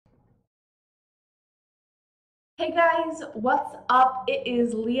Hey guys, what's up? It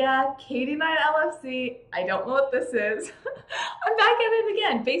is Leah, K8MRD. I don't know what this is. I'm back at it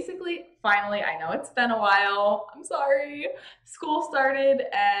again. Basically, finally, I know it's been a while. I'm sorry. School started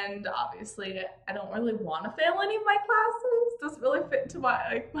and obviously I don't really want to fail any of my classes. Doesn't really fit into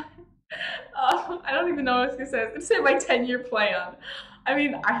my I don't even know what I was gonna say. I was gonna say my 10-year plan. I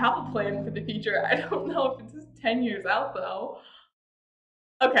mean, I have a plan for the future. I don't know if it's just 10 years out though.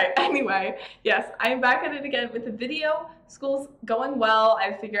 Okay, anyway, yes, I'm back at it again with a video. School's going well.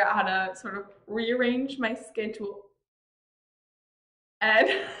 I figured out how to sort of rearrange my schedule. And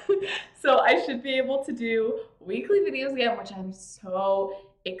so I should be able to do weekly videos again, which I'm so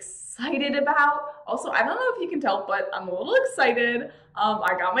excited about. Also, I don't know if you can tell, but I'm a little excited.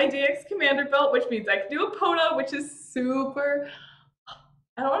 I got my DX Commander built, which means I can do a POTA, which is super...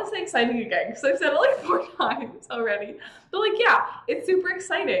 I don't want to say exciting again because I've said it like 4 times already. But like, yeah, it's super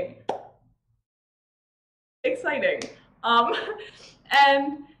exciting.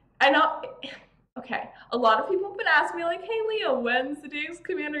 And I know, okay, a lot of people have been asking me like, hey Leah, when's the DX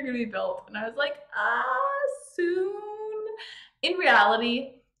Commander gonna be built? And I was like, soon. In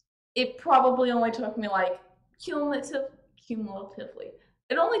reality, it probably only took me like, cumulatively,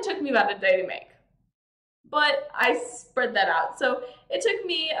 it only took me about a day to make. But I spread that out. So it took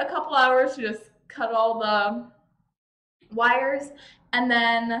me a couple hours to just cut all the wires, and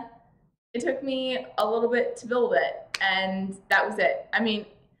then it took me a little bit to build it, and that was it. I mean,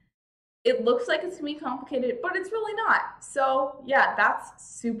 it looks like it's gonna be complicated, but it's really not. So yeah, that's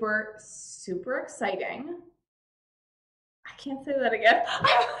super, super exciting. I can't say that again.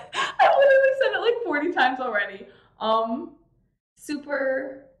 I literally said it like 40 times already.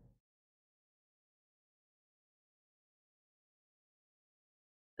 Super...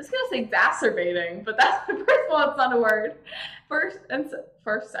 I was gonna say exacerbating, but that's first of all, it's not a word. Second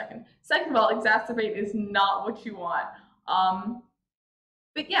of all, exacerbate is not what you want.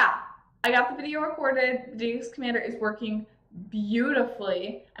 But yeah, I got the video recorded. The DX Commander is working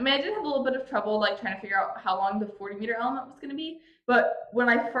beautifully. I mean, I did have a little bit of trouble like trying to figure out how long the 40-meter element was gonna be, but when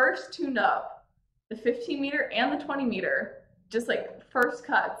I first tuned up the 15-meter and the 20-meter, just like first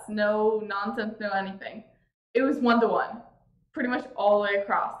cuts, no nonsense, no anything, it was 1-to-1. Pretty much all the way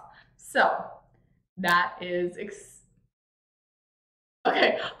across. So that is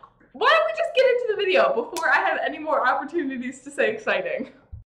okay. Why don't we just get into the video before I have any more opportunities to say exciting?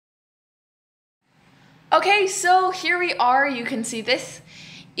 Okay, so here we are. You can see this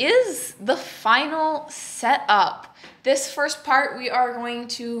is the final setup. This first part we are going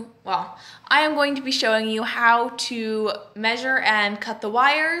to, well, I am going to be showing you how to measure and cut the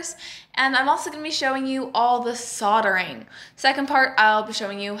wires, and I'm also going to be showing you all the soldering. Second part, I'll be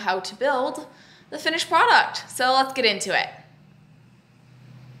showing you how to build the finished product. So let's get into it.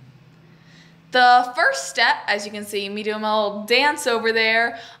 The first step, as you can see me doing my little dance over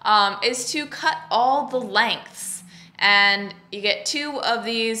there, is to cut all the lengths. And you get 2 of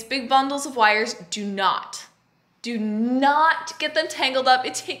these big bundles of wires. Do not get them tangled up.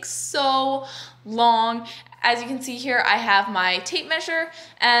 It takes so long. As you can see here, I have my tape measure,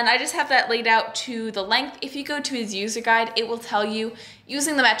 and I just have that laid out to the length. If you go to his user guide, it will tell you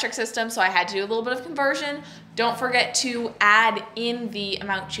using the metric system, so I had to do a little bit of conversion. Don't forget to add in the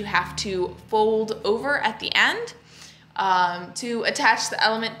amount you have to fold over at the end to attach the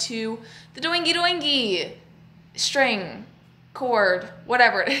element to the doingy string, cord,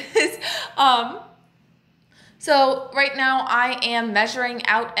 whatever it is. So right now I am measuring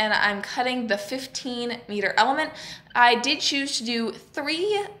out and I'm cutting the 15-meter element. I did choose to do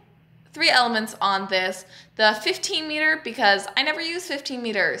three elements on this. The 15-meter because I never use 15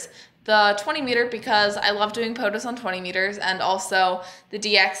 meters. The 20-meter because I love doing POTUS on 20 meters, and also the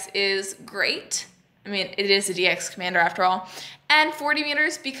DX is great. I mean, it is a DX Commander after all. And 40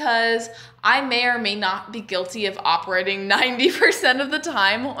 meters because I may or may not be guilty of operating 90% of the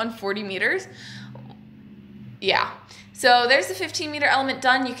time on 40 meters. Yeah, so there's the 15-meter element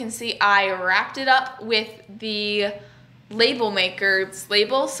done. You can see I wrapped it up with the label maker's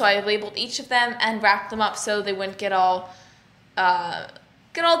labels. So I labeled each of them and wrapped them up so they wouldn't get all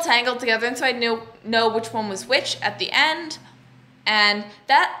tangled together. And so I know which one was which at the end. And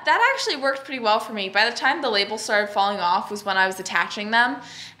that actually worked pretty well for me. By the time the labels started falling off was when I was attaching them.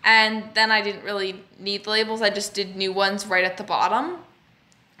 And then I didn't really need the labels. I just did new ones right at the bottom.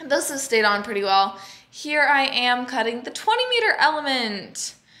 And those have stayed on pretty well. Here I am cutting the 20-meter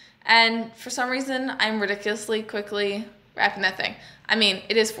element. And for some reason, I'm ridiculously quickly wrapping that thing. I mean,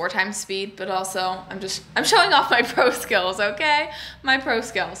 it is 4 times speed, but also I'm showing off my pro skills, okay? My pro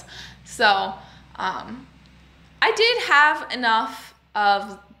skills. So, I did have enough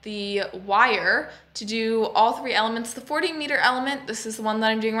of the wire to do all three elements. The 40 meter element, this is the one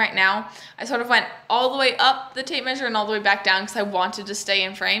that I'm doing right now. I sort of went all the way up the tape measure and all the way back down because I wanted to stay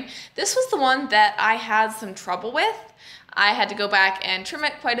in frame. This was the one that I had some trouble with. I had to go back and trim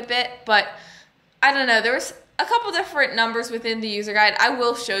it quite a bit, but I don't know, there was a couple different numbers within the user guide. I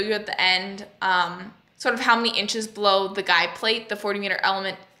will show you at the end sort of how many inches below the guide plate the 40 meter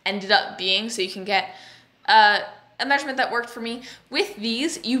element ended up being, so you can get a measurement that worked for me. With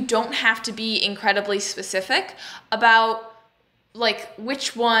these, you don't have to be incredibly specific about like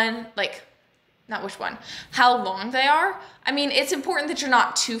which one, like not which one, how long they are. I mean, it's important that you're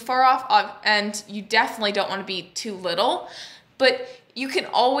not too far off, and you definitely don't want to be too little, but you can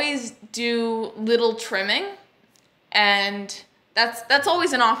always do little trimming, and that's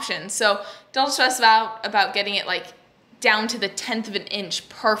always an option. So don't stress about getting it like down to the 1/10 of an inch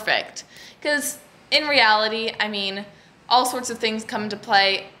perfect, because in reality, I mean, all sorts of things come into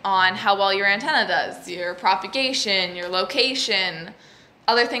play on how well your antenna does, your propagation, your location,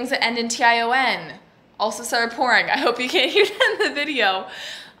 other things that end in TION. Also started pouring. I hope you can't hear that in the video.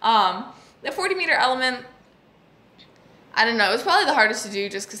 The 40 meter element, I don't know, it was probably the hardest to do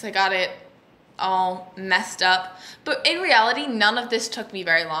just because I got it all messed up. But in reality, none of this took me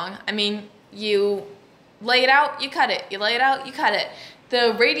very long. I mean, you lay it out, you cut it. You lay it out, you cut it.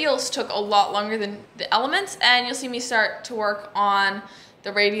 The radials took a lot longer than the elements, and you'll see me start to work on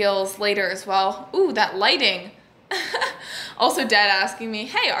the radials later as well. Ooh, that lighting. Also, Dad asking me,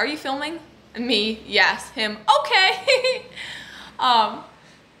 hey, are you filming? And me, yes. Him, okay.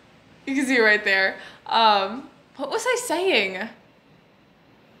 You can see it right there. What was I saying?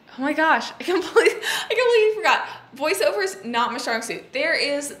 Oh my gosh, I completely forgot. Voiceovers, not my strong suit. There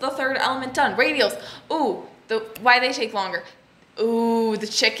is the third element done. Radials. Ooh, why they take longer. Ooh, the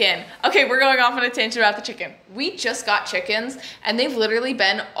chicken. Okay, we're going off on a tangent about the chicken. We just got chickens, and they've literally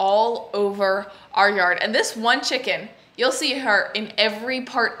been all over our yard. And this one chicken, you'll see her in every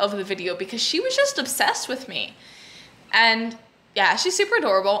part of the video because she was just obsessed with me. And yeah, she's super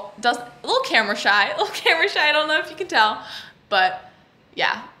adorable. A little camera shy. I don't know if you can tell, but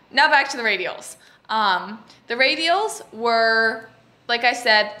yeah. Now back to the radials. The radials were, like I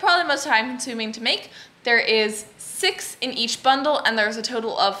said, probably the most time consuming to make. There is 6 in each bundle, and there's a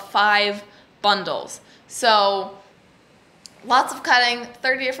total of 5 bundles. So lots of cutting,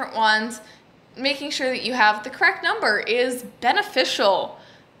 30 different ones. Making sure that you have the correct number is beneficial.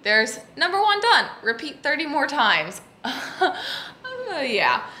 There's number 1 done. Repeat 30 more times.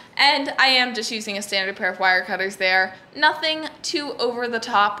 Yeah. And I am just using a standard pair of wire cutters there. Nothing too over the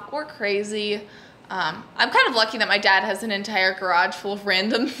top or crazy. I'm kind of lucky that my dad has an entire garage full of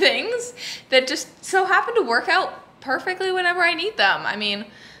random things that just so happen to work out perfectly whenever I need them. I mean,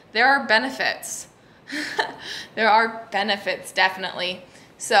 there are benefits. There are benefits, definitely.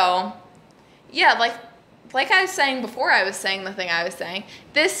 So, yeah, like I was saying before I was saying the thing I was saying,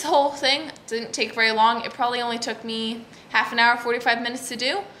 this whole thing didn't take very long. It probably only took me half an hour, 45 minutes to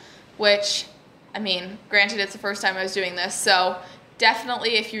do, which, I mean, granted, it's the first time I was doing this, so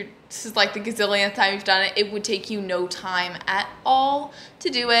definitely this is like the gazillionth time you've done it, it would take you no time at all to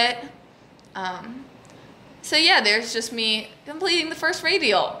do it. So yeah, there's just me completing the first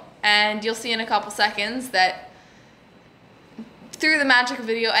radial, and you'll see in a couple seconds that through the magic of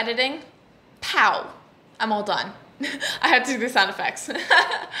video editing, pow, I'm all done. I had to do the sound effects.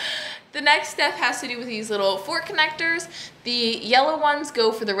 The next step has to do with these little fork connectors. The yellow ones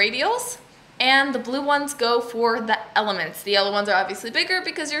go for the radials, and the blue ones go for the elements. The yellow ones are obviously bigger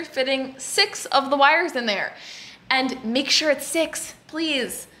because you're fitting 6 of the wires in there. And make sure it's 6,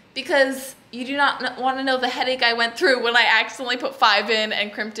 please, because you do not want to know the headache I went through when I accidentally put 5 in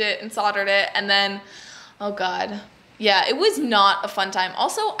and crimped it and soldered it, and then, oh God. Yeah, it was not a fun time.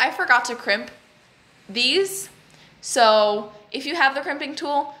 Also, I forgot to crimp these, so if you have the crimping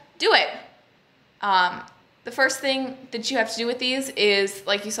tool, do it. The first thing that you have to do with these is,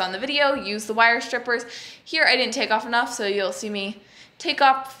 like you saw in the video, use the wire strippers. Here I didn't take off enough, so you'll see me take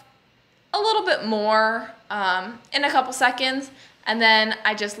off a little bit more in a couple seconds, and then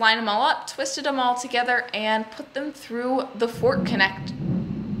I just lined them all up, twisted them all together, and put them through the fork connect.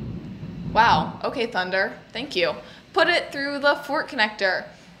 Wow, okay, Thunder, thank you. Put it through the fork connector.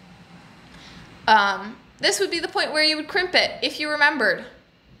 This would be the point where you would crimp it, if you remembered,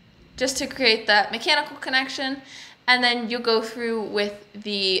 just to create that mechanical connection, and then you'll go through with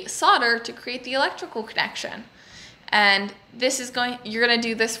the solder to create the electrical connection. And this is you're gonna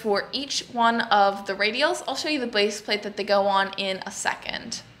do this for each one of the radials. I'll show you the base plate that they go on in a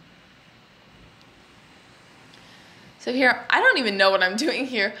second. So here, I don't even know what I'm doing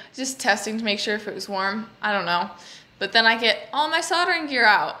here. Just testing to make sure if it was warm. I don't know. but then I get all my soldering gear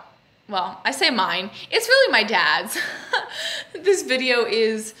out. Well, I say mine. It's really my dad's. This video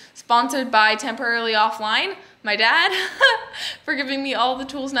is sponsored by Temporarily Offline, my dad, for giving me all the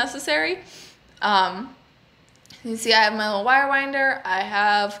tools necessary. You can see I have my little wire winder. I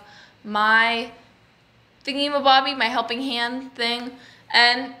have my thingy-mabobby, my helping hand thing,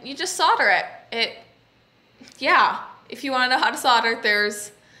 and you just solder it. Yeah, if you want to know how to solder,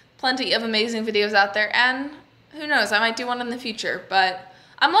 there's plenty of amazing videos out there, and who knows, I might do one in the future, but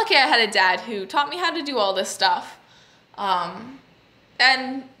I'm lucky I had a dad who taught me how to do all this stuff.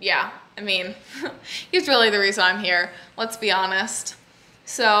 And yeah, I mean, he's really the reason I'm here, let's be honest.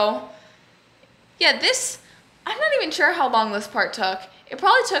 So, yeah, I'm not even sure how long this part took. It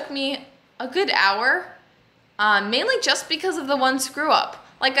probably took me a good hour, mainly just because of the one screw up.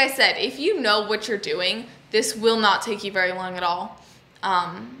 Like I said, if you know what you're doing, this will not take you very long at all.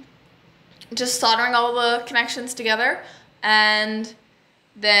 Just soldering all the connections together and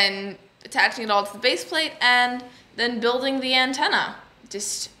then attaching it all to the base plate and then building the antenna.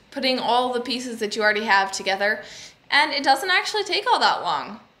 Just putting all the pieces that you already have together, and it doesn't actually take all that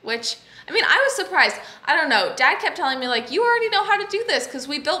long, which, I mean, I was surprised. I don't know, Dad kept telling me, like, you already know how to do this because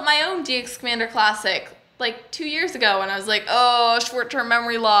we built my own DX Commander Classic like 2 years ago, and I was like, oh, short-term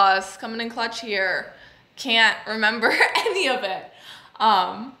memory loss, coming in clutch here. Can't remember any of it.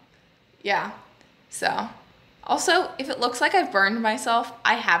 Yeah, so. Also, if it looks like I've burned myself,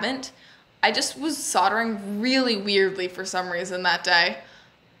 I haven't. I just was soldering really weirdly for some reason that day.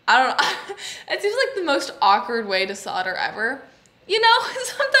 I don't know. It seems like the most awkward way to solder ever. You know,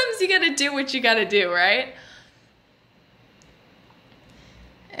 sometimes you gotta do what you gotta do, right?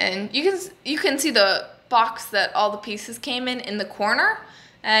 And you can see the box that all the pieces came in the corner,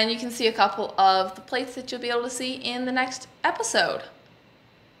 and you can see a couple of the plates that you'll be able to see in the next episode.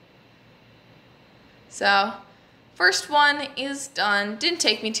 So, first one is done. Didn't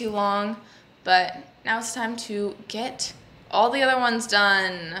take me too long, but now it's time to get all the other ones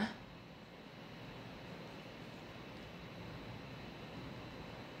done.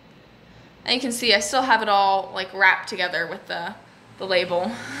 And you can see I still have it all like wrapped together with the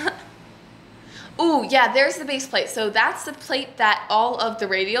label. Ooh, yeah, there's the base plate. So that's the plate that all of the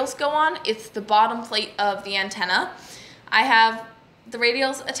radials go on. It's the bottom plate of the antenna. I have the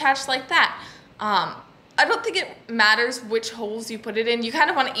radials attached like that. I don't think it matters which holes you put it in. You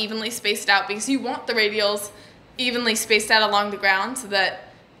kind of want it evenly spaced out because you want the radials evenly spaced out along the ground so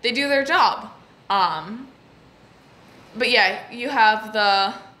that they do their job. But yeah, you have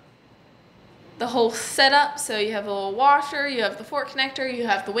the whole setup. So you have a little washer, you have the fork connector, you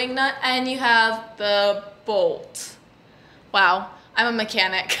have the wing nut, and you have the bolt. Wow, I'm a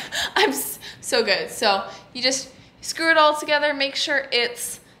mechanic. I'm so good. So you just screw it all together, make sure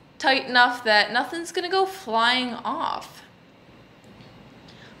it's tight enough that nothing's gonna go flying off.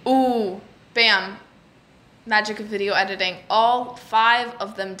 Ooh, bam. Magic of video editing. All 5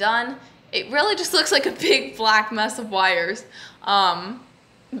 of them done. It really just looks like a big black mess of wires.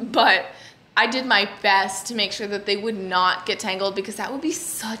 But I did my best to make sure that they would not get tangled because that would be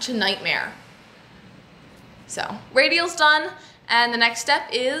such a nightmare. So, radial's done, and the next step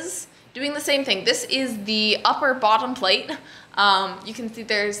is doing the same thing. This is the upper bottom plate. You can see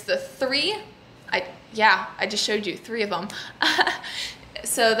there's the 3. I just showed you 3 of them.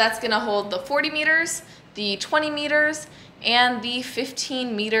 So that's gonna hold the 40 meters, the 20 meters, and the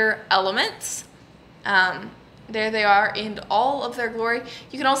 15 meter elements. There they are in all of their glory.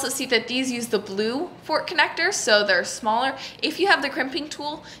 You can also see that these use the blue fork connectors, so they're smaller. If you have the crimping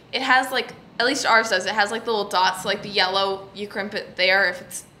tool, it has like, at least ours does, it has like the little dots, like the yellow, you crimp it there. If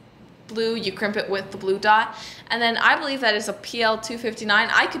it's blue, you crimp it with the blue dot. And then I believe that is a PL259.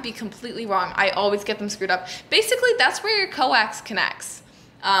 I could be completely wrong. I always get them screwed up. Basically, that's where your coax connects.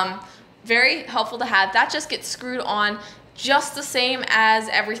 Very helpful to have. That just gets screwed on just the same as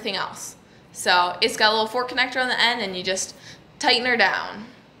everything else. So it's got a little fork connector on the end and you just tighten her down.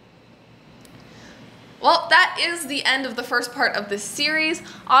 Well, that is the end of the first part of this series.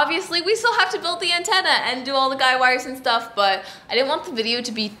 Obviously, we still have to build the antenna and do all the guy wires and stuff, but I didn't want the video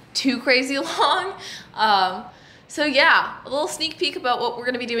to be too crazy long. So yeah, a little sneak peek about what we're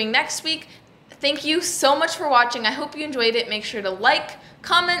gonna be doing next week. Thank you so much for watching. I hope you enjoyed it. Make sure to like,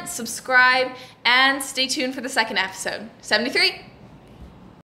 comment, subscribe, and stay tuned for the second episode. 73.